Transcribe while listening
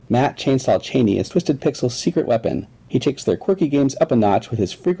Matt Chainsaw Cheney is Twisted Pixel's secret weapon. He takes their quirky games up a notch with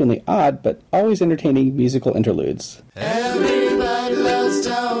his frequently odd but always entertaining musical interludes. Everybody loves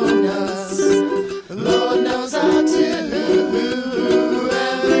donuts. Lord knows I do.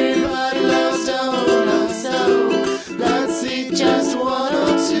 Everybody loves donuts. So let's eat just one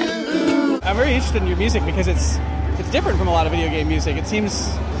or two. I'm very interested in your music because it's different from a lot of video game music. It seems,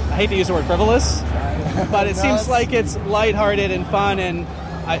 I hate to use the word frivolous, but it seems like it's lighthearted and fun, and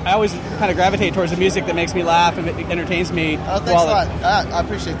I always kind of gravitate towards the music that makes me laugh and it entertains me. Oh, thanks a lot. I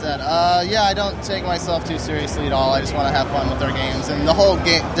appreciate that. Yeah, I don't take myself too seriously at all. I just want to have fun with our games. And the whole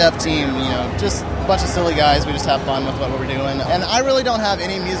dev team, just a bunch of silly guys. We just have fun with what we're doing. And I really don't have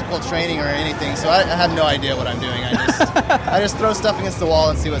any musical training or anything, so I have no idea what I'm doing. I just throw stuff against the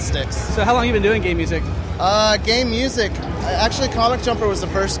wall and see what sticks. So how long have you been doing game music? Game music, actually Comic Jumper was the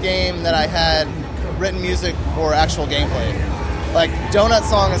first game that I had written music for actual gameplay. Like, Donut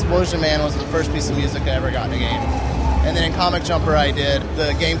Song Explosion Man was the first piece of music I ever got in a game. And then in Comic Jumper, I did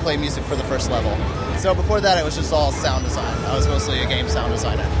the gameplay music for the first level. So before that, it was just all sound design. I was mostly a game sound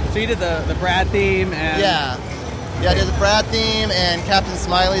designer. So you did the Brad theme and... Yeah, I did the Brad theme and Captain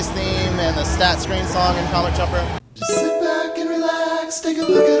Smiley's theme and the stat screen song in Comic Jumper. Just sit back and relax, take a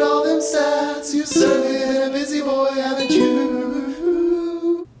look at all them stats. You've certainly been a busy boy, haven't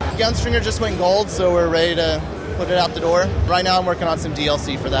you? Gunstringer just went gold, so we're ready to put it out the door. Right now I'm working on some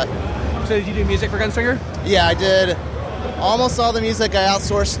DLC for that. So did you do music for Gunstringer? Yeah, I did almost all the music. I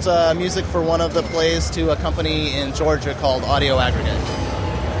outsourced music for one of the plays to a company in Georgia called Audio Aggregate.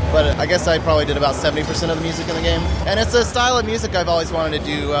 But I guess I probably did about 70% of the music in the game. And it's a style of music I've always wanted to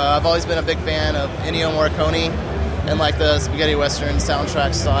do. I've always been a big fan of Ennio Morricone and like the spaghetti western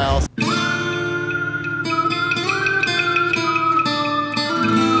soundtrack style.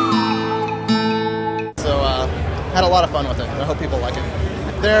 Had a lot of fun with it. I hope people like it.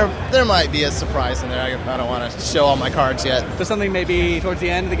 There might be a surprise in there. I don't want to show all my cards yet. So something maybe towards the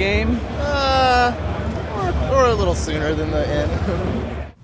end of the game? Or a little sooner than the end.